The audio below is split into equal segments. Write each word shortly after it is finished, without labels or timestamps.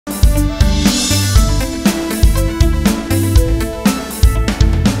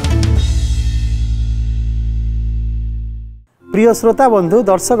प्रिय श्रोता बंधु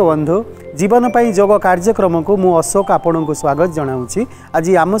दर्शक बंधु जीवन पाई जोग कार्यक्रम को मु अशोक आपण को स्वागत जनाऊँगी।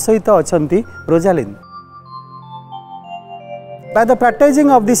 आज आम सहित अच्छा Rosalind. By the practicing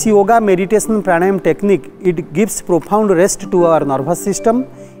of this yoga meditation pranayam technique, it gives profound rest to our nervous system.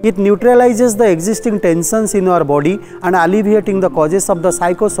 It neutralizes the existing tensions in our body and alleviating the causes of the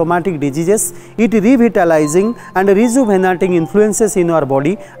psychosomatic diseases. It revitalizing and rejuvenating influences in our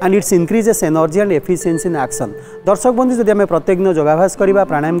body and it increases energy and efficiency in action. दर्शक बंधु जदि आम प्रत्येक दिन योगाभ्यास करवा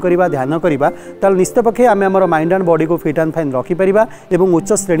प्राणायाम करवा ध्यान करवा ताल निश्चित पक्षे आम आम माइंड एंड बॉडी को फिट एंड फाइन रखिपर और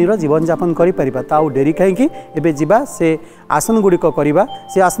उच्च श्रेणीर जीवन यापन करें। ताऊ डेरी कहीं एवं जीवा से आसन गुड़िक करवा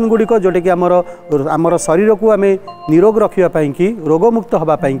से आसन गुड़िक जोटा कि आमर शरीर को आम निरोग रखापी कि रोगमुक्त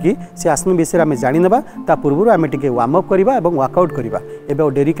होगापी कि से आसन विषय आम जाणीना ता पूर्व आम टे वार्म अप करवा और वर्कआउट करवा।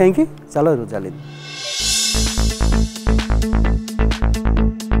 एवं डेरी कहीं चलो रोजालिन।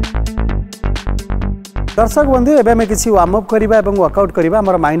 दर्शक बंधु एवं आम किसी वार्म अप करवा और वर्कआउट करवा आम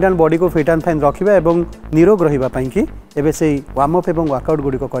माइंड एंड बॉडी को फिट एंड फाइन रखा और निरोग रही कि एवं से वार्म अप और वर्कआउट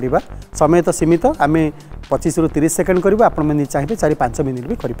गुड़िक करवा। समय तो सीमित आम 25 ରୁ 30 सेकंड करूँ आपने चाहिए 4-5 मिनिट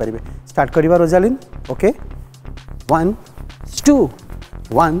भी करें। स्टार्ट करवा रोजालिन। ओके 1 2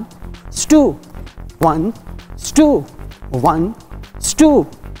 1 2 1 2 1 2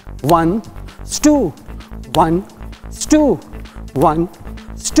 1 2 1 2 1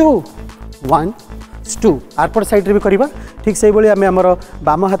 2 1 2 आरपट साइड रे भी करवा। ठीक से भाई आम आमर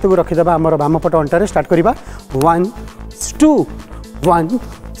बाम हाथ को रखीदे आमर बाम पट अंटारे स्टार्ट करवा 1 2 1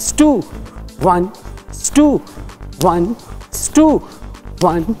 2 1 2 1 2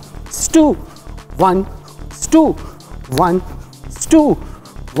 1 2 1 2 1 2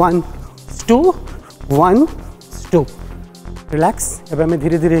 1 2 1 2 रिलैक्स। एवं आम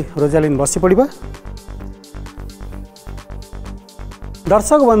धीरे धीरे रोजालिन बसी पड़ा।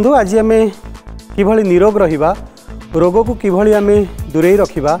 दर्शक बंधु आज आम किभली निरोग रहिबा रोग को किभली आम दूरे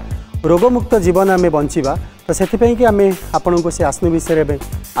रखिबा रोगमुक्त जीवन आम बंचिबा तो से कि आम आपण को से आसन विषय में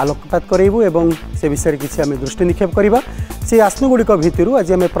आलोकपात करेबू एवं से विषय किसी आम दृष्टि निक्षेप करवा। से आसन गुड़िक भितर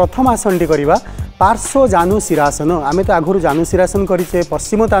आज आम प्रथम आसन टी करवा पार्श्व जानु शिरासन। आम तो आगुरी जानु शिरासन करें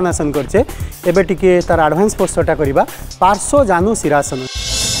पश्चिम तानासन करें एवं टी तार आडभांस पोस्चरटा करवा पार्श्व जानु शिरासन।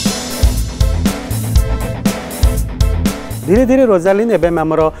 धीरे धीरे रोजालिन एवं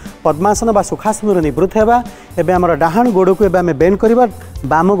आमर पद्मासन बा सुखासन निवृत्त होगा। एवं आमर डाहाण गोड़ को आम बेंड करवा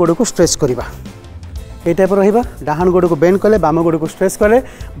बाम गोड़ को स्ट्रेच करवा ये टाइप रहा। डाहाण गोड़ को बेंड कले बाम गोड़ को स्ट्रेच कले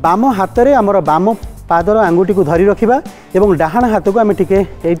बाम हाथ में आमर बाम पादर आंगुठी को धरी रखा और डाहाण हाथ को आम टे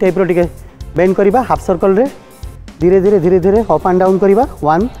यही टाइप टे बेंड करवा हाफ सर्कल रे धीरे धीरे अप एंड डाउन करवा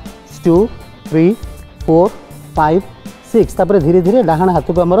 1 2 3 4 5 6 तापर धीरे धीरे डाहाण हाथ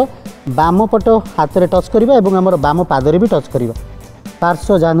को आमर बाम पट हाथ में टच करवा और आमर बाम पादरे भी टच करवा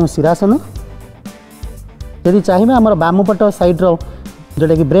पार्श्व जानु शिरासन। यदि चाहिए आमर बाम पट साइड रो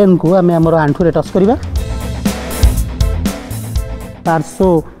जोटा कि ब्रेन को आम आमर आंठू रे टच करवा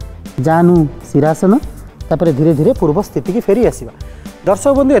पार्श्व जानु शिरासन। तापर धीरे धीरे पूर्व स्थिति की फेरी आसवा।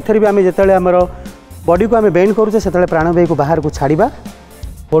 दर्शक बंधु एथर भी आम जिते आमर बॉडी को आम बेंड करुचे से प्राणवायु को बाहर को छाड़ा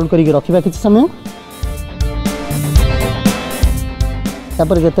होल्ड करके रखा किसी समय।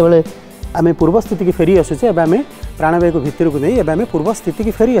 तापर जिते आम पूर्व स्थिति की फेरी आसुचे आम प्राणवायु को भितर को नहीं आम पूर्व स्थिति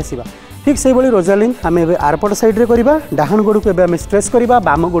की फेरी आसवा। ठीक से भाई रोजालिन आम आरपट साइड रे करवा डाहाण गोड़ को आम स्ट्रेच करवा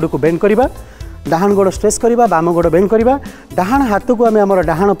बाम गोड़ को बेंड करवा डाहाण गोड़ स्ट्रेच करवा बाम गोड़ बेंड करवा डाहाण हाथ को आम आमर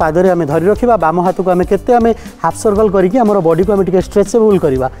डाहाण पादरे आम धरी रखा बाम हाथ को आम केते आम हाफ सर्कल करके आमर बॉडी को आम टे स्ट्रेचेबल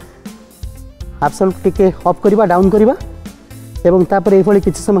करवा हाफ सर्कल टे अप करवा डाउन करवा एवं तापर ये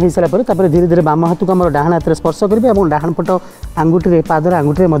किसी समय हो सारापर तापर धीरे धीरे बाम हाथ को आम डाहाण हाथ में स्पर्श करवा और डाहाण पट आंगुठी पादर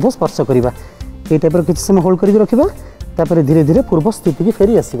आंगुठी में स्पर्श करवा ये टाइप किसी समय होल्ड करके रखा तापर धीरे धीरे पूर्व स्थिति की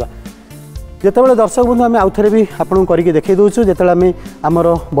फेरी आसवा। जितेबाला दर्शक बंधु आम आउ थे भी आपको करके देखी दूसु जो आम आमर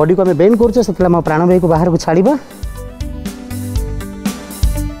बॉडी को आम बेंड करुचे से प्राणवायु को बाहर को छाड़ा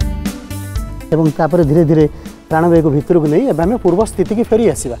एवं तापर धीरे धीरे प्राणवायु को भितर को नहीं आम पूर्व स्थिति की फेरी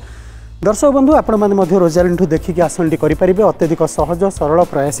आसवा। दर्शक बंधु आपण मैंने रोजालिन ठू देखिए आसन टी करेंगे अत्यधिक सहज सरल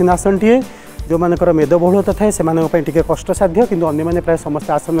प्रयासीन आसन टीए जो मानकर मेदबहुलता थाए से टे कष्टसाध्य किंतु अन्य प्राय समस्त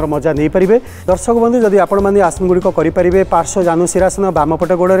आसन मजा नहीं पारे। दर्शक बंधु जदि आपण मैंने आसन गुड़िक करेंगे पार्श्व जानु शिरासन बाम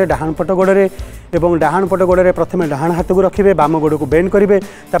पट गोड़े डाहाण पट गोड़े और डाहाण पट गोड़े प्रथम डाहाण हाथ को रखिए बाम गोड़ को बेंड करेंगे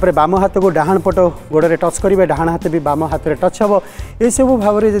तापर बाम हाथ को डाहाण पट गोड़े टच करेंगे डाहाण हाथ भी बाम हाथ में टच हम यू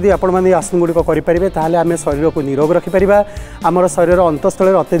भाव में जब आपण मैंने आसन गुड़िक करेंगे ताहले आम शरीर को निरोग रखिपर आमर शरीर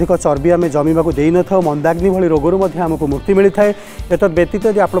अंतस्थल अत्यधिक चर्बी आम जमीवा दे न था मंदाग्नि भली रोगरू आमको मुक्ति मिलता है। एतद व्यतीत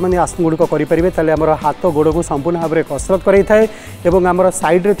यदि आपण मैंने आसन गुड़िक करेंगे ताहले आमर हाथ गोड़ को संपूर्ण भाव में कसरत कराई और आमर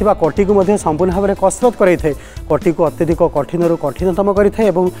साइड रे थिबा कटी को संपूर्ण भाव में कसरत कराई कटी को अत्यधिक कठिन रु कठिनतम करें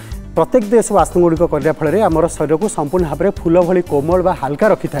प्रत्येक देश आसन गुड़िक करने फल आम शरीर को संपूर्ण भाव में फूल भली कोमल बा हल्का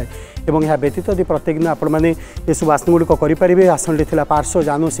रखी थाए और यह व्यतीत यदि प्रत्येक दिन आपण मैंने ये सब आसन गुड़िक करेंगे आसनटी थी पार्श्व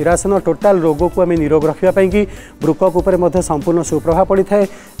जानु शिरासन टोटाल रोग को आम निरोग रखापी कि वृकक उपर संपूर्ण सुप्रभाव पड़ी था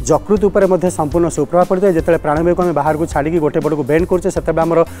जकृत उपर संपूर्ण सुप्रभाव पड़ी था जिते प्राणवायु को आम बाहर को छाड़ी गोटे पट को बेंड करें से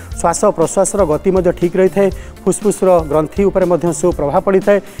आम श्वास प्रश्वास गति ठीक रही है फुस्फुस ग्रंथि उपर सुप्रभाव पड़ी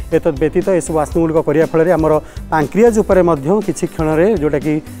था एत व्यतीत ये सब आसन गुड़िक करने फल आम पांक्रियाज उपर किसी क्षण जोटा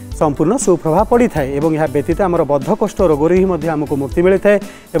कि संपूर्ण सुप्रभाव पड़ी थाए और यह व्यतीत आमर बद्धकोष्ठ रोग ही आमको मुक्ति मिलता है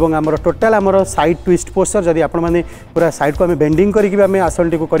और आमर टोटाल आमर साइड ट्विस्ट पोस्चर जदि आपण मैंने पूरा साइड को आम बेंडिंग करके आसन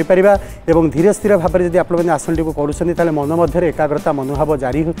टी करें और धीरे स्थिर भाव में जब आप आसन टी करें मन मध्य एकाग्रता मनोभाव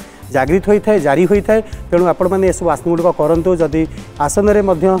जागृत होता है जारी होता है तेणु आपण मैंने ये सब आसन गुड़िक करूँ जदि आसन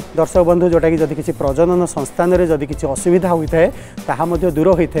में दर्शक बंधु जोटा कि जदि किसी प्रजनन संस्थान में जदि किसी असुविधा होता है ताहा दूर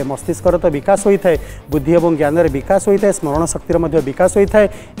होता है मस्तिष्कर तो विकास होता है बुद्धि और ज्ञान विकास होता है स्मरण शक्तिर विकास होता है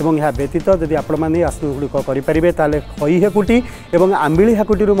और यह व्यतीत जदि आपण मैंने आसन गुड़िक करेंगे ताले खई हेकुटी और आंबिली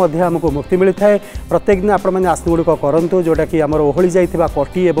हेकुटी आमको मुक्ति मिलता है प्रत्येक दिन आपण मैंने आसन गुड़िक करूँ जोटा कि आम ओहली जाइथिबा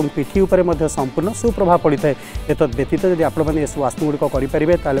कटी और पिठी उपर संपूर्ण सुप्रभाव पड़ी था एत व्यतीत जदि आपण मैंने ये आसन गुड़िक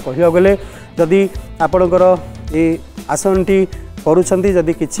करेंगे ताले कहवा गले जदि आपणकर ये आसनटी करुँच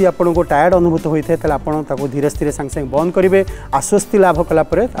जदि किसी आपन को टायर्ड अनुभूत होता है आप धीरे स्थिर सांगे सांगे बंद करेंगे आश्वस्ति लाभ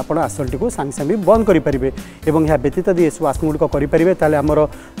कलापर आप आसन टी सांगे सांगे बंद करेंगे और यह व्यतीत यदि ये आसन गुड़िक करेंगे ताले आमर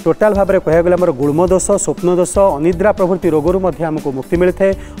टोटाल भाव में कहया गले आमर गुल्म दोष स्वप्न दोष अनिद्रा प्रभृति रोगरू आमको मुक्ति मिलता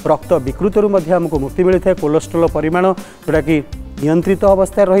है रक्त विकृतरू आमको मुक्ति मिलता है कोलेस्ट्रोल परिमाण जोटा कि नियंत्रित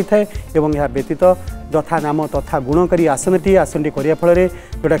अवस्था रही है और यह व्यतीत यथा नाम तथा गुणकारी आसनटी करने फल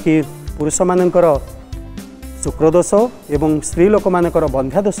जोटा कि पुरुष मानकर शुक्रदोष एवं स्त्री लोक मानकर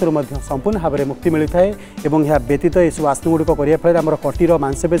बंध्या दोषरू संपूर्ण भाव में मुक्ति मिलता है और यह व्यतीत ये सब आसन गुड़िक करने फल आम कटीर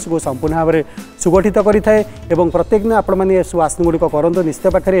मांसपेशी को संपूर्ण भाव में सुगठित करें और प्रत्येक दिन आपण मैंने ये सब आसन गुड़िक करूँ निश्चय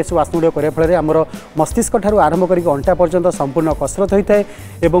पाखे ये सब आसन गुड़िक करने फल आम मस्तिष्क ठार आरंभ करके अंटा पर्यंत संपूर्ण कसरत होता है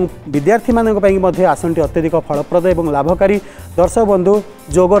और विद्यार्थी मानी आसनटी अत्यधिक फलप्रद और लाभकारी दर्शक बंधु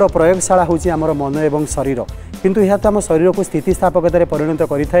जोगर प्रयोगशाला हूँ आम मन और शरीर किंतु यह तो आम शरीर को स्थितिस्थापकतार परिणत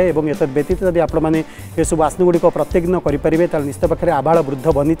करें और एत व्यतीत यदि आपण मैंने ये सब आसन गुड़िक प्रत्येक दिन करेंगे निश्चित पाखे आबाल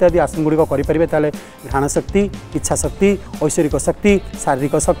वृद्ध वनिता यदि आसन गुड़िक करेंगे घ्राण शक्ति इच्छा शक्ति ऐश्वरिक शक्ति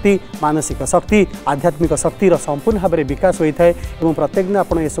शारीरिक शक्ति मानसिक शक्ति आध्यात्मिक शक्तिर संपूर्ण भाव में विकास होता है और प्रत्येक दिन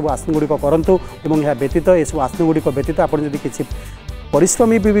आप ये सब आसन गुड़िक करूँ और यह व्यतीत ये सब आसन गुड़िक व्यतीत आप किसी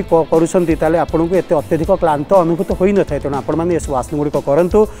परिश्रमी भी करुँच आपन को एत अत्यधिक क्लांत अनुभूत हो न था तेणु आपण मैंने ये आसन गुड़िक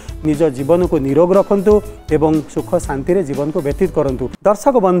करूँ निज जीवन को निरोग रखु एवं सुख शांति जीवन को व्यतीत करूँ।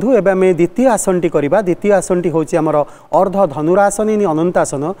 दर्शक बंधु एवं आम द्वितीय आसनटी करवा द्वितीय आसनटी हूँ आमर अर्ध धनुरासन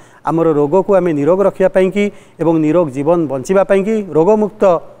अनंतासन आमर रोग को आम निरोग रखापी कि निरोग जीवन बचापी कि रोगमुक्त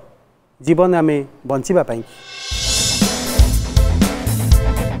जीवन आम बचापी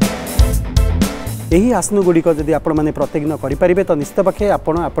यही आसन गुड़िक जदि आपण मैंने प्रत्येक दिन करेंगे तो निश्चित पाखे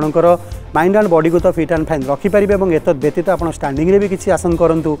आपणकर माइंड एंड बॉडी को तो फिट एंड फाइन रखिपारे और एत व्यतीत आप स्टैंडिंग भी किसी आसन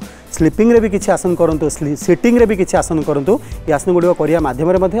करूँ स्लीपिंग भी किसी आसन करूँ सिटिंग भी किसी आसन करूँ ये आसन गुड़िक करने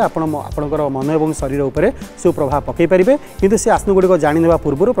मध्यम आपणकर मन और शरीर उपर सुप्रभाव पकई पारे किंतु से आसन गुड़िक जाणीने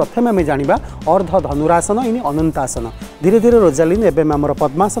पूर्व प्रथम आम जाना अर्ध धनुरासन इन अनंतासन धीरे धीरे रोजालिन एवं आमर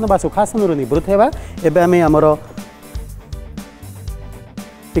पद्मासन बा सुखासन निवृत्त होगा एवं आमर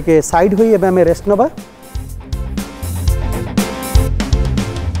टिके साइड हुई एवं आम रेस्ट नवा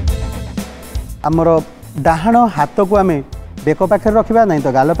आमर डाहाण हाथ को आम बेक पाखे रखा नहीं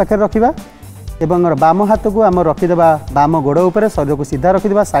तो गाल पाखे रखा एवं बाम हाथ को आम रखीदे बाम गोड़ उपर शरीर को सीधा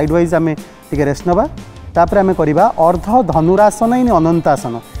रखीदे साइड वाइज आम टिके रेस्ट नवा तापर आम करवा अर्ध धनुरासन इन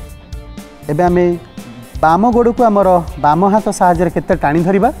अनंतासन एवं आम बाम गोड़ को आमर बाम हाथ साहाय्य केते टाणी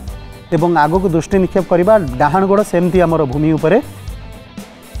धरिबा एवं आगो को दृष्टि निक्षेप करवा डाहाण गोड़ सेमती आमर भूमि उपरे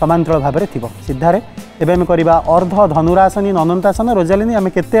समांतर भाव में थी सीधारे एवं आम करवा अर्ध धनुरासन इन अनंतासन रोजालिनी आम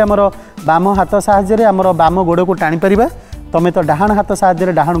केते आमर बाम हाथ साहाय्य आमर बाम गोड़ को टाणी परिबा तमें तो डाहाण हाथ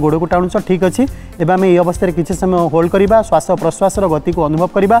साहाय्य डाहाण गोड़ को टाणुच ठीक अच्छे एवं आम अवस्था किसी समय होल्ड करवा श्वास प्रश्वास गति को अनुभव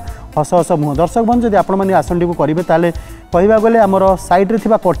करवा हस हस मुह दर्शक बंधु जब आपण आसन टी करेंगे ताले कहवा गले आमर साइड्रे थी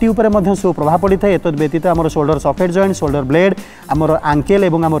कटी उपर सुप्रभाव पड़ी था एत व्यतीत आमर shoulder socket joint shoulder blade आमर आंकेल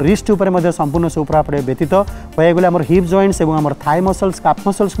और आमर रिस्ट उपर संपूर्ण सुप्रभाव पड़े व्यतीत कहवा गले आमर हिप जॉइंट्स और आमर थाई मसल्स काफ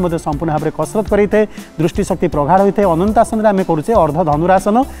मसल्स को संपूर्ण भाव में कसरत करें दृष्टि शक्ति प्रगाढ़ होता है अनंतासन आम करुचे अर्ध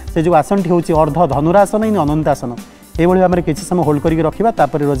धनुरासन से जो आसन टी हूँ अर्ध धनुरासन इन अनंतासन ये भाव में किसी समय होल्ड करके रखा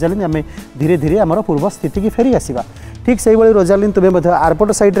तापर रोजालिन आम धीरे धीरे आमर पूर्व स्थिति की फेरी आसवा ठीक से रोजालिन तुम्हें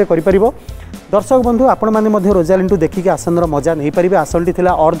आरपट साइड्रे कर दर्शक बंधु आपण मैंने रोजालिन देखिए आसन मजा नहीं पारे आसनटी थी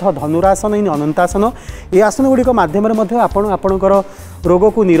अर्ध धनुरासन इन अनंतासन ये आसन गुड़िक मध्यम आपणकर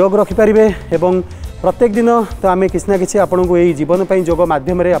रोग को निरोग रखिपारे एवं प्रत्येक दिन तो आम किसी ना कि आपन को यही जीवन पर योग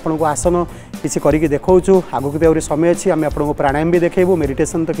मध्यम आपन को आसन किसी करके देखा आगक भी आगे समय अच्छी आम आपको प्राणायाम भी देखू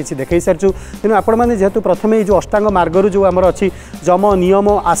मेडिटेशन तो किसी देखे सारी तेणु आपण मैंने जेहेतु प्रथम जो अष्टांग मार्गर जो आमर अच्छी जम नियम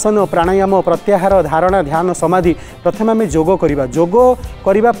आसन प्राणायाम प्रत्याहार धारणा ध्यान समाधि प्रथम आम योग करवा योग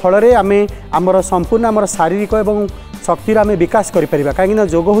करने फल आम आमर संपूर्ण आमर शारीरिक और शक्तिर आम विकास करें कहीं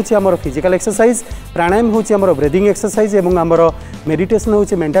योग हूँ आमर फिजिकल एक्सरसाइज प्राणायाम हूँ आमर ब्रीदिंग एक्सरसाइज और आमर मेडिटेशन हूँ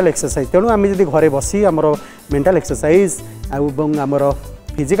मेंटल एक्सरसाइज तेणु आम जब घरे बसी आमर मेंटल एक्सरसाइज आमर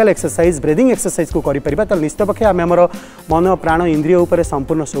फिजिकल एक्सरसाइज ब्रीदिंग एक्सरसाइज को करें तो निश्चित पक्षे आम आमर मन प्राण इंद्रिय उपर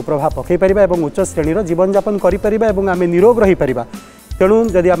संपूर्ण सुप्रभाव पकईपर और उच्च श्रेणी जीवन यापन करें और आम निरोग रहीपर तेणु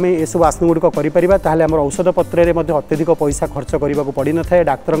जदि आम एसबू आसन गुड़िक करें ताल आम औषध पत्र अत्यधिक पैसा खर्च करने को पड़ न था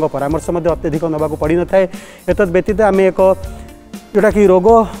डाक्तर परामर्श अत्यधिक नाक पड़ न था एतद व्यतीत आम एक जोटा कि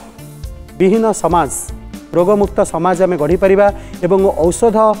रोग विहीन समाज रोगमुक्त समाज आम गढ़ी और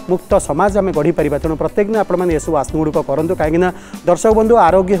औषध मुक्त समाज आम गढ़ी तेणु प्रत्येक दिन आपण मैंने एसबू आसन गुड़िक करूँ कहीं दर्शक बंधु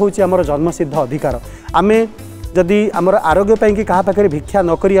आरोग्य हूँ आम जन्मसिद्ध अधिकार आम जदि आमर आरोग्य पाई क्या पाखे भिक्षा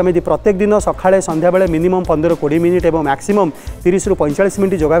नक आम प्रत्येक दिन सकाଳେ संध्या बेले मिनिमम 15-20 मिनिट और मैक्सिमम 30 ରୁ 45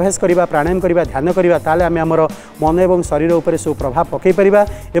 मिनिट योगाभ्यास करवा प्राणायाम करवा ध्यान करवा ताले आम आमर मन और शरीर उपर सुप्रभाव पकई परिबा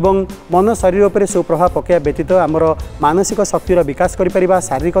एवं मन शरीर उपर सुप्रभाव पकड़ा व्यतीत आमर मानसिक शक्तिर विकास करिपरिबा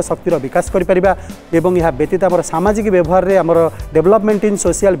शारीरिक शक्तिर विकास करिपरिबा एवं यह व्यतीत आमर सामाजिक व्यवहार रे आमर डेवलपमेंट इन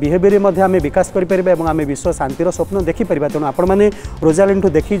सोशल बिहेवियर में आम विकास करिपरिबा एवं आम विश्व शांतिर स्वप्न देखिपर तेणु आपण मैंने रोजालिन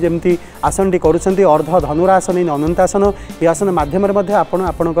देखी जमी आसन टी करुँच अर्ध धनुरासन अनंतासन ये आसन मध्यम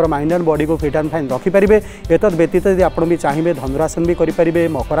आपणकर माइंड एंड बॉडी को फिट एंड फाइन रखिपारे एतद व्यतीत यदि आप भी चाहिए धनुरासन भी करेंगे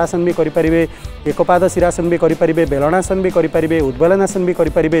मकरासन भी करेंगे एकपाद शिरासन भी करेंगे बेलनासन भी करेंगे उद्बलनासन भी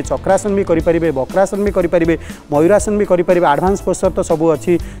करेंगे चक्रासन भी करेंगे वक्रासन भी करेंगे मयूरासन भी करेंगे एडवांस पोस्टर तो सब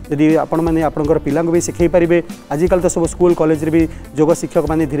अच्छी यदि आपण मैंने आपंकर पिला भी शिखई पारे आजिकल तो सब स्कूल कॉलेज भी योग शिक्षक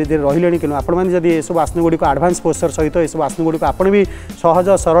मैंने धीरे धीरे रही कि आपण मैंने जब ये सब आसन गुड़िक एडवांस पोस्टर सहित ये सब आसन गुड़िक आप भी सहज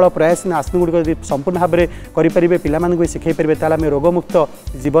सरल प्रयास आसन गुड़िक संपूर्ण भाव में करेंगे पिलाମାନଙ୍କୁ शिखई पारे ताल आम रोगमुक्त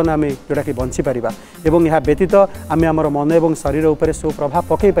जीवन आम जोटा कि बंची पारिबा एवं यह व्यतीत आम आमर मन और शरीर उपर सुप्रभाव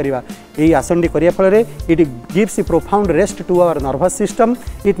पकई पारिबा यही आसन टी करिया फल it gives A profound rest to our nervous system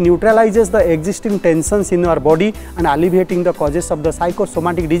it neutralises the existing tensions in our body and alleviating the causes of the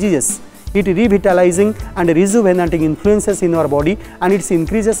psychosomatic diseases. It revitalizing and rejuvenating influences in our body and it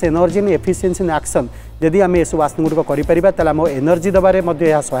increases energy and efficiency in action. यदि आम ये सब आसन गुड़िक करें आम energy दबारे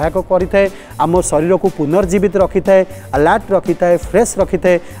सहायक करें आम शरीर को पुनर्जीवित रखी था अलर्ट रखी था फ्रेश रखी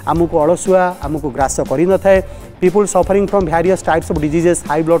था आमको अलसुआ आमको ग्रास कर न था people suffering from various types of diseases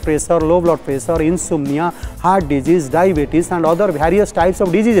high blood pressure low blood pressure insomnia heart disease diabetes and other various types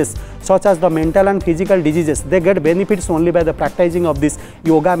of diseases such as the mental and physical diseases they get benefits only by the practicing of this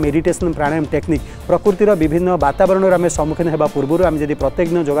yoga meditation pranayam technique प्रकृतिर विभिन्न वातावरण आम सम्मुखीन होगा पूर्व आम जब प्रत्येक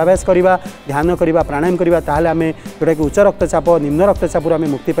दिन योगाभ्यास करवा ध्यान करवा प्राणायाम करवा ताहले आम जोटा कि उच्च रक्तचाप निम्न रक्तचाप आम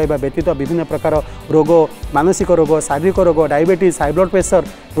मुक्ति पाइबा व्यतीत विभिन्न प्रकार रोग मानसिक रोग शारीरिक रोग डायबिटीज हाई ब्लड प्रेशर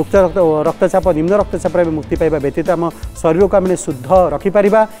उच्च रक्तचाप निम्न रक्तचाप आम मुक्ति पाइबा व्यतीत आम शरीर को आम शुद्ध रखिपर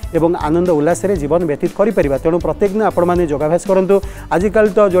और आनंद उल्लास जीवन व्यतीत करें तेणु प्रत्येक दिन आपण मैंने योगाभ्यास करूँ आजिकल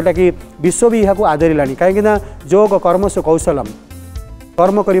तो जोटा कि विश्व भी यहाँ आदरिला कहीं योग कर्मसु कौशलम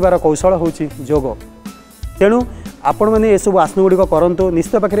कर्म करिवार कौशल हूँ योग तेणु आपण मैंने ये सब आसन गुड़िक करूँ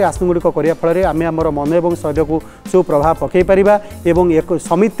निश्चित पाखे आसन गुड़िक करने फल आम आमर मन और शरीर को सुप्रभाव पकई पार और एक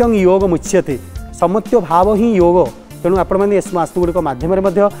समित्यं योग मुच्यते समत्य भाव ही योग तेणु आपण मैंने ये सब आसन गुड़िक मध्यम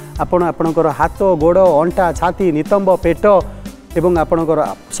आपणकर हाथ गोड़ अंटा छाती नितंब पेट एवं आपणकर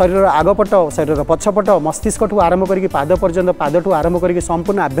शरीर आगपट शरीर पछपट मस्तिष्क ठू आरंभ करके पाद पर्यंत पाद ठू आरंभ करके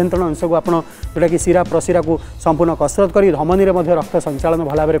संपूर्ण आभ्यंतरण अंश को आपड़ जोटा कि शिरा प्रशिरा को संपूर्ण कसरत कर धमनी में रक्त संचालन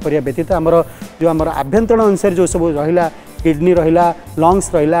भल भाव में व्यतीत आमर जो आमर आभ्यंतरण अंश जो सब रहा किडनी रहा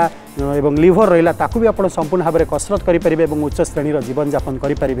लंग्स रहा एवं लिवर रहा ताकू भी आप संपूर्ण भाव में कसरत करेंगे और उच्च श्रेणी जीवन यापन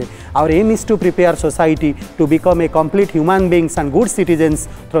करेंगे our aim is to prepare society to become a complete human beings and good citizens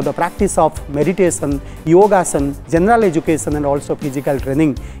through the practice of meditation योगासन general education and also physical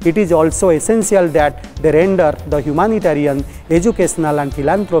training it is also essential that they render the humanitarian educational and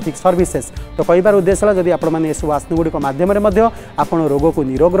फिलांथ्रोपिक services तो कहिबार उद्देश्य जदि आपण मैंने सब आसन गुड़िक मध्यम आप रोग को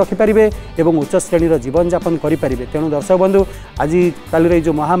निरोग रखिपारे और उच्च श्रेणी जीवन यापन करेंगे तेणु दर्शक बंधु आज कल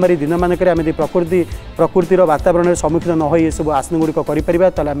जो महामारी दिन मानक आम प्रकृतिर वातावरण सम्मुखीन न हो ये सब आसन गुड़िक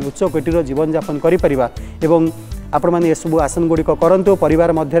करें उच्च कोटिर जीवन यापन करें आपण मैंने ये सब आसन गुड़िक करूँ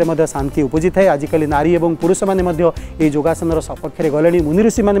परिवार मध्य शांति उपजी थाए। आजिकल नारी और पुरुष मैंने योगासन सपक्ष गले मुनि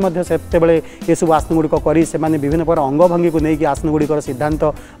ऋषि मैंने से ये सब आसन गुड़िक कर विभिन्न प्रकार अंग भंगी को लेकिन आसन गुड़िकर सिद्धांत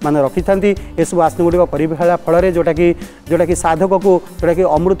मान रखी था। ये सब आसन गुड़िक कर फल जोटा कि साधक को जोटा कि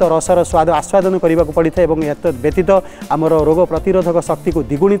अमृत रसर स्वाद आस्वादन करने को पड़ता है। व्यतीत आमर रोग प्रतिरोधक शक्ति को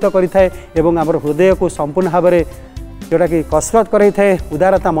द्विगुणित करें और आम हृदय को संपूर्ण भाव में जोटा कि कसरत कराई थाए।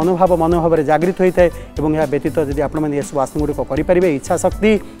 उदारता मनोभाव जागृत होता है। यह व्यतीत जब आपने ये सब आसन गुड़िक करेंगे इच्छा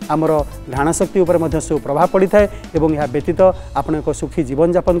शक्ति आमर घ्राण शक्ति उपर सुप्रभाव पड़ता है। यह व्यतीत आप एक सुखी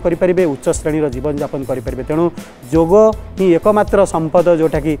जीवन यापन करेंगे उच्च श्रेणी जीवन यापन करेंगे। तेणु योग ही एकमात्र संपद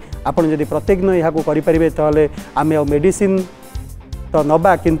जोटा कि आप जब प्रत्येक दिन यहाँ करेंगे तेल आम मेडिसिन तो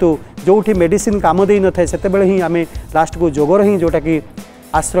नवा किंतु जोठी मेडिसिन काम दे न थाए से ही आम लास्ट को योगर ही जोटा कि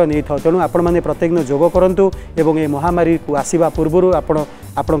आश्रय नहीं था। तेणु आपण मैंने प्रत्येक दिन योग करूँ और ये महामारी को आसवा पूर्व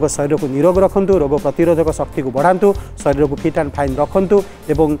आपण शरीर को निरोग रखु रोग प्रतिरोधक शक्ति को बढ़ातु शरीर को फिट एंड फाइन रखु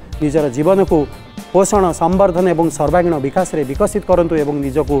और निजर जीवन को पोषण संवर्धन और सर्वांगीण विकास रे विकसित करंतु एवं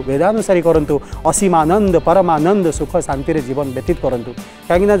निजको वेदानुसारी करंतु असीमानंद परमानंद सुख शांति रे जीवन व्यतीत करंतु।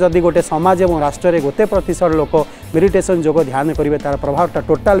 कहीं जदि गोटे समाज और राष्ट्र में 1% लोक मेडिटेशन योग ध्यान करेंगे तार प्रभावटा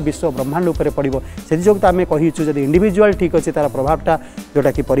टोटाल विश्व ब्रह्मांड उपर पड़ो। से जो आम कहीचु जब इंडिविजुअल ठीक अच्छे तार प्रभावटा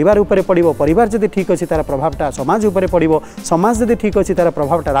जोटा कि परिवार उपर पड़ो परिवार जब ठीक अच्छे तार प्रभावटा समाज उपर पड़ो समाज जब ठीक अच्छे तार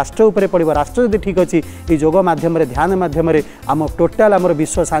प्रभावटा राष्ट्र उपर पड़ो राष्ट्र जब ठीक अच्छी ये योग माध्यम ध्यान माध्यम आम टोटाल आम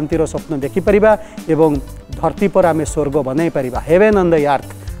विश्व शांतिर स्वप्न देखिपर एवं धरती पर आम स्वर्ग बनई Paribas heaven on the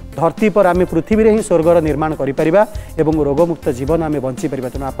earth धरती पर आम पृथ्वी रे ही स्वर्गर निर्माण करिपरिबा एवं रोगमुक्त जीवन आम बंची परिबा।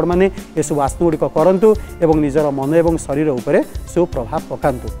 तेणु आपण मैंने ये सब आसन गुड़िक करंतु एवं निजर मन एवं शरीर उपरे सुप्रभाव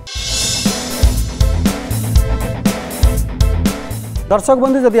पकांतु। दर्शक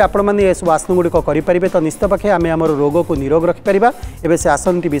बंधु जदि आपण मैंने ये सब आसन गुड़िक करेंगे तो निश्चित पक्षे आम आम रोग को निरोग रखिपर। एवं से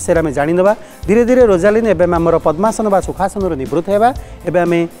आसन टी विषय आम जाणीनवा धीरे धीरे रोजालिन एवं आम पद्मासन व सुखासन निवृत्त होगा। एवं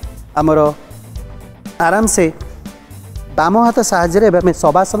आम आमर आराम से बाम हाथ साहाय्य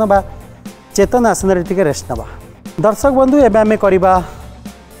शवासन बा चेतन आसन टी रेस्ट नवा। दर्शक बंधु एवं आम करवा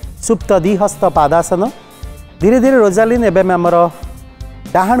सुप्त द्विहस्त पादासन धीरे धीरे रोजालिन एवं आमर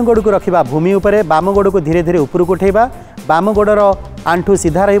डाहाण गोड़ को रखा भूमि उपरे बाम गोड़ को धीरे धीरे ऊपर को उठेबा। बाम गोड़र आंठू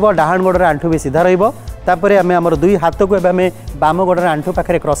सीधा रहिबो डाहाण गोड़र आंठू भी सीधा रहिबो। तापरे आम आमर दुई हाथ को एवं बाम गोड़र आंठू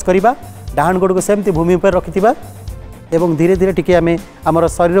पाखे क्रॉस करवा डाहाण गोड़ को सेमती भूमि पर रखिथिबा एवं धीरे धीरे टिके आम आमर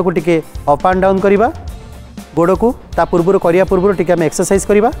शरीर को टिके अप एंड डाउन करवा गोड़ को ता पूर्व करिया पूर्व टिके आम एक्सरसाइज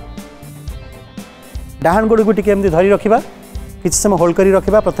करवा डाहाण गोड़ को टिके एमती धरी रखिबा किछि समय होल्ड करी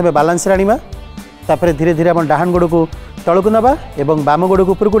रखिबा प्रथमे बैलेंस रे आनिबा तापरे धीरे धीरे आम डाहाण गोड़ को तळु को नबा एवं बाम गोड़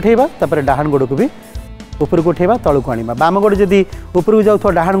को ऊपर को उठेबा तापरे डाहाण गोड़ को भी ऊपर को उठेबा तळु को आनिबा। बाम गोड़ जदी ऊपर को जाउथो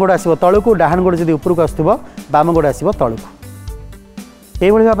डाहाण गोड़ आसीबो तळु को डाहाण गोड़ जदी ऊपर को आस्तुबो बाम गोड़ आसीबो तळु को।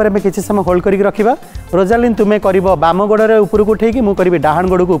 एभଳି भाବରେ ଆମେ କିଛି ସମୟ ହୋଲ୍ଡ କରିକି ରଖିବା। ରୋଜାଲିନ୍ ତୁମେ କରିବ ବାମ ଗୋଡ଼ରେ ଉପରକୁ ଉଠେଇକି ମୁଁ କରିବି ଡାହାଣ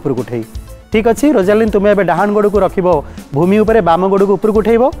ଗୋଡ଼କୁ ଉପରକୁ ଉଠେଇ। ठीक अच्छे रोजालिन तुम ए डाहाण गोड़ को रख भूमि उपरे बाम गोड़ को ऊपर को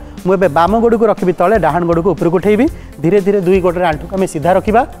उठेब मुझे बाम गोड़ को रखी तले डाहाण गोड़ को ऊपर को उठेबी। धीरे धीरे दुई गोड़े आंठू को आम सीधा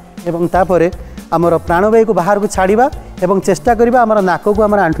रखा और तापर आमर प्राणवायु को बाहर को छाड़ा और चेष्टा करवा आमर नाक को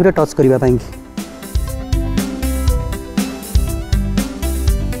आम आंठू रे टच करने।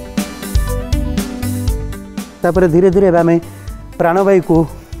 तापर धीरे धीरे आम प्राणवायु को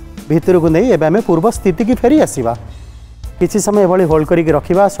भीतर को नहीं एवं आम पूर्व स्थिति की फेरी आसवा। किसी समय एभली होल्ड करके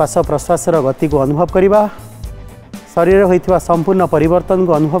रखा श्वास प्रश्वास गति को अनुभव करवा शरीर होता संपूर्ण परिवर्तन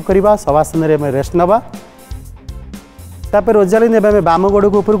को अनुभव करवा शवासन रेस्ट नवा। तापर रोजालिन एवं बाम गोड़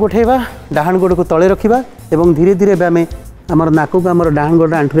को ऊपर को उठेबा डाहाण गोड़ को तले रखा और धीरे धीरे आम आमर नाक को आमर डाहाण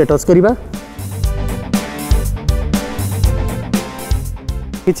गोड़ आंठू टच करवा।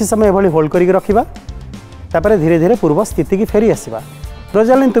 किसी समय एभली होल्ड करके रखा तापर धीरे धीरे पूर्व स्थिति की फेरी आसवा।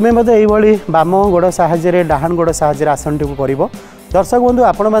 रोजालिन तुम्हें मध्य यही बाम गोड़ साहाय्य डाहाण गोड़ साहाय्य आसन टी कर। दर्शक बंधु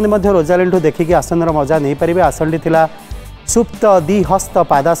आपण मैंने रोजालिन देखिकी आसन मजा नहीं पारे। आसन टी थिला सुप्त द्विहस्त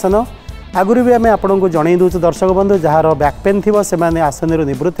पादासन। आगुरी भी आम आपन को जन दूँ दर्शक बंधु जार बैक पेन थी से आसन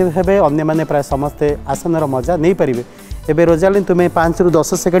निवृत्त हे अन्य मैंने प्राय समस्ते आसन मजा नहीं पारे। एवं रोजालिन तुम्हें 5 ରୁ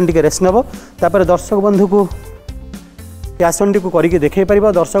 10 सेकेंड टी रेस्ट नब तापर दर्शक बंधु को आसन टी को करके देखे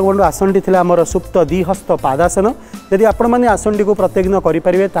पार। दर्शक बंधु आसन टी थिला आमर सुप्त द्विहस्त पादासन। यदि आपण मैंने आसन टी को प्रत्येक दिन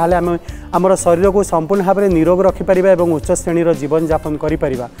करेंगे ताहले आम आमर शरीर को संपूर्ण भाव में निरोग रखिपर और उच्च श्रेणी जीवन यापन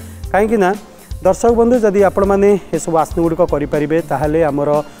करें। कहीं दर्शक बंधु जदि आपण मैंने ये सब आसन गुड़िक करेंगे ताहले आमर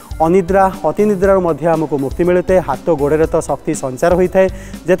अनिद्रा अतिनिद्रा आमको मुक्ति मिलते हाथ गोड़े तो शक्ति संचार होता है।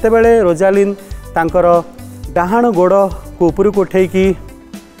 जितेबले रोजालिन तांकर डाहाण गोड़ को ऊपर को उठेकी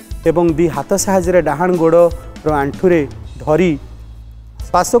एवं दी हाथ साहाय्य डाहाण गोड़ आंठू धरी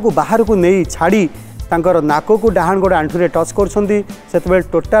श्वास को बाहर को नहीं छाड़ी तांकर नाक को डाहाण गोड़ आंठुरे टच कर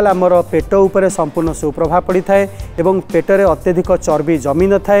टोटाल आमर पेट उपर संपूर्ण सुप्रभाव पड़ी थाए एवं पेटरे अत्यधिक चर्बी जमी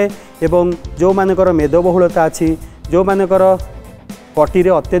न थाए एवं जो मानकर मेदबहुलता अच्छी जो मानकर पटी रे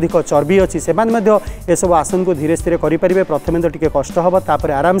अत्यधिक चर्बी अच्छी से ये सब आसन को धीरे धीरे करेंगे। प्रथम तो टी कष्ट हम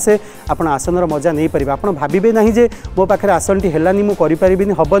तापर आराम से आप आसनर मजा नहीं पारे। आप भावे ना जे मो पाखे आसन टी हेलानी मु करें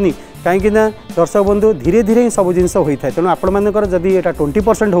हेनी कहीं दर्शक बंधु धीरे धीरे ही सब जिन होता है। तेणु आपर जदि यहाँ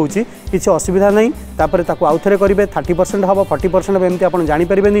 20% हो असुविधा नहीं तापर आउ थे करेंगे 30% हम 40% हम एमती आप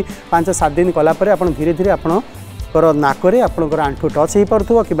जापर 5-7 दिन कलापर आप धीरे धीरे आप नाकरे आपणकर आंठू टच हो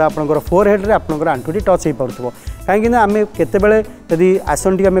पार्थो कि आपणकर फोर हेड्रे आपणकर आंठूटी टच हो पार्थो कहीं आम केतबेले यदि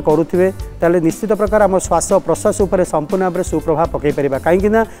आसन टी आम करुवे ताले निश्चित प्रकार आम श्वास प्रश्वास उपर संपूर्ण भाव में सुप्रभाव पकई पार कहीं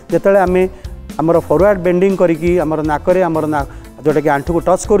जिते आम आमर फॉरवर्ड बेंडिंग करी आमर नाकरे आमर जोटा कि आंठू को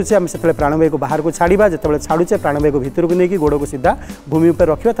टच करुचे आम से प्राणवायु को बाहर को छाड़ा जिते छाड़ुचे प्राणवायु को भितर को लेकिन गोड़ को सीधा भूमि पर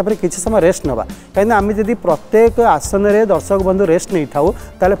रखा तापर किसी समय रेस्ट नवा कहीं आम जब प्रत्येक आसन में दर्शक बंधु रेस्ट नहीं था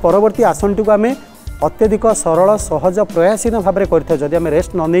ताले परवर्ती आसन टी आम अत्यधिक सरल सहज प्रयासीन भाव में करें आम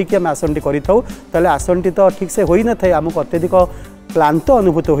रेस्ट न नहीं आम आसन टी करें आसन टी तो ठीक से होई न थाए आमको अत्यधिक क्लांत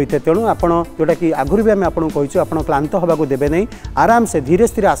अनुभूत होता है। तेणु आपड़ जोटा कि आगुरी भी आम आपको कहीचु आप क्लांत होगा देवे नहीं आराम से धीरे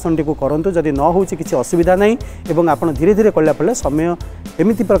धीरे आसन टी करूँ जदि न हो किसी असुविधा नहीं एवं आप धीरे धीरे कला समय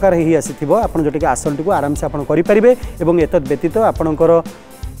एमती प्रकार ही आसी आप जोटा कि आसन टी आराम से आप करेंगे। एत व्यतीत आपणकर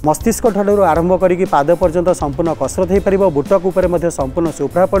मस्तिष्क ठारू आरंभ करके पाद पर्यंत संपूर्ण कसरत हो पार बुटक उपर संपूर्ण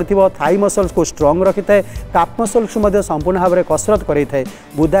सुप्रभाव पड़ो थाई मसल्स को स्ट्रंग रखी थाए काप मसल्स को संपूर्ण भाव में कसरत करें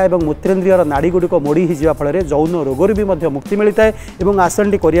बुधा और मूत्रेन्द्रियर नाड़ी गुड़िक मोड़ी हो फल जौन रोगर भी मुक्ति मिलता है।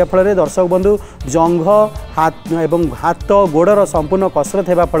 आसन टी करने फल दर्शक बंधु जंघ हाथ एवं हाथ गोड़र संपूर्ण कसरत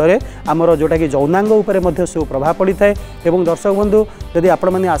होगा फल आमर जोटा कि जौनांग उपर सुप्रभाव पड़ी थाए। दर्शक बंधु जदि आपण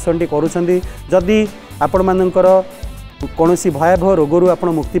मैंने आसन टी करुँच आपण मानकर कौन भयावह रोगरू आप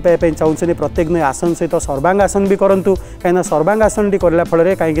मुक्ति पाइबा चाहते प्रत्येक दिन आसन सहित सर्वांगासन भी करूँ कहीं सर्वांगासन टी करला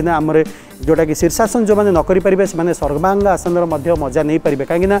फल कहीं आमर जोटा कि शीर्षासन जो मैंने न करें से सर्वांगासन मजा नहीं पारे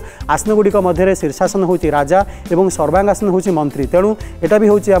कहीं आसन गुड़िक मध्य शीर्षासन हूँ राजा और सर्वांगासन हूँ मंत्री। तेणु यहाँ भी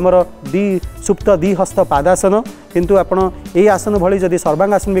हूँ आमर सुप्त द्विहस्त पादासन किंतु आपण यही आसन भली जदि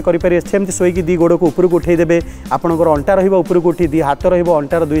सर्वांगासन भी करेंगे सेमती शोईकी दी गोड़ को उपरको उठेदेवे आपंकर अंटा रही उठी दी हाथ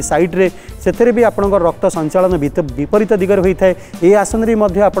रंटार दुई साइड्रे से भी आपंकर रक्त संचालन विपरीत दिगरे होता है। ये आसन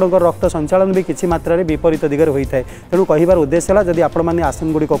में आपंकर रक्त संचालन भी किसी मात्रा विपरीत दिगरे होता है। तेणु कहबार उद्देश्य है जदि आपण मैंने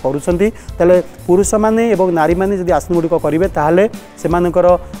आसन गुड़िक करुँच पुरुष मैंने और नारी मैंने जदि आसन गुड़िक करेंगे ताहले सेमानकर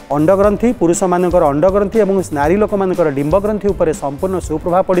अंडग्रंथि पुरुष मानकर अंडग्रंथि और नारी लोक मानकर डिंबग्रंथि उपर संपूर्ण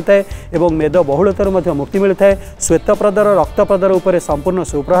सुप्रभाव पड़ता है और मेद बहुलतार मुक्ति मिलता है। श्वेतप्रदर रक्तप्रदर उपर संपूर्ण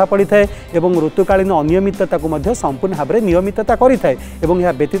सुप्रभाव पड़ता है और ऋतुकालीन अनियमितता को संपूर्ण भाव में नियमितता करें।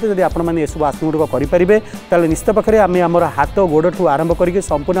 यह व्यतीत जब आप सब आसन गुड़िक करेंगे ताले निश्चित पक्षे आम आमर हाथ गोड़ ठू आरंभ करके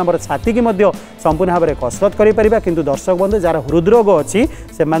संपूर्ण आम छाती की संपूर्ण भाव में कसरत करें। किंतु दर्शक बंधु जार हृदरोग अच्छी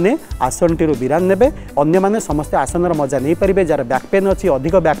से आसन टी विराम ने अन्य मैंने समस्ते आसनर मजा नहीं पारे जार बैक पेन अच्छी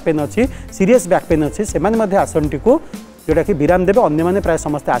अधिक बैक पेन अच्छी सीरीयस बैक पेन अच्छी से आसन टी को जोटा कि विराम देवे अन्य मैंने प्राय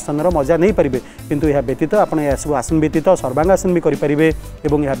समस्ते आसनर मजा नहीं पारे। किंतु यह व्यतीत आप सब आसन व्यतीत सर्वांगासन भी करेंगे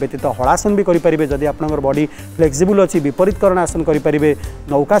और यह व्यतीत हलासन भी करेंगे। जदि आपंकर बॉडी फ्लेक्सिबल अच्छी विपरीतकरण आसन करेंगे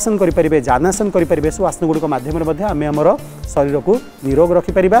नौकासन करेंगे जानासन करेंगे सब आसन गुड़िक मध्यम आम आमर शरीर को निरोग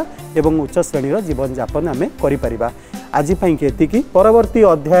रखिपर और उच्च श्रेणीर जीवन यापन आम कर आज एतिकी परवर्ती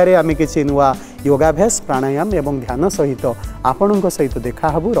अध्याय आम किसी नुआ योगाभ्यास प्राणायाम एवं ध्यान सहित आपण सहित देखा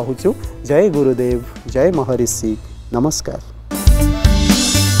हबु। रहुचु। जय गुरुदेव, जय महर्षि, नमस्कार।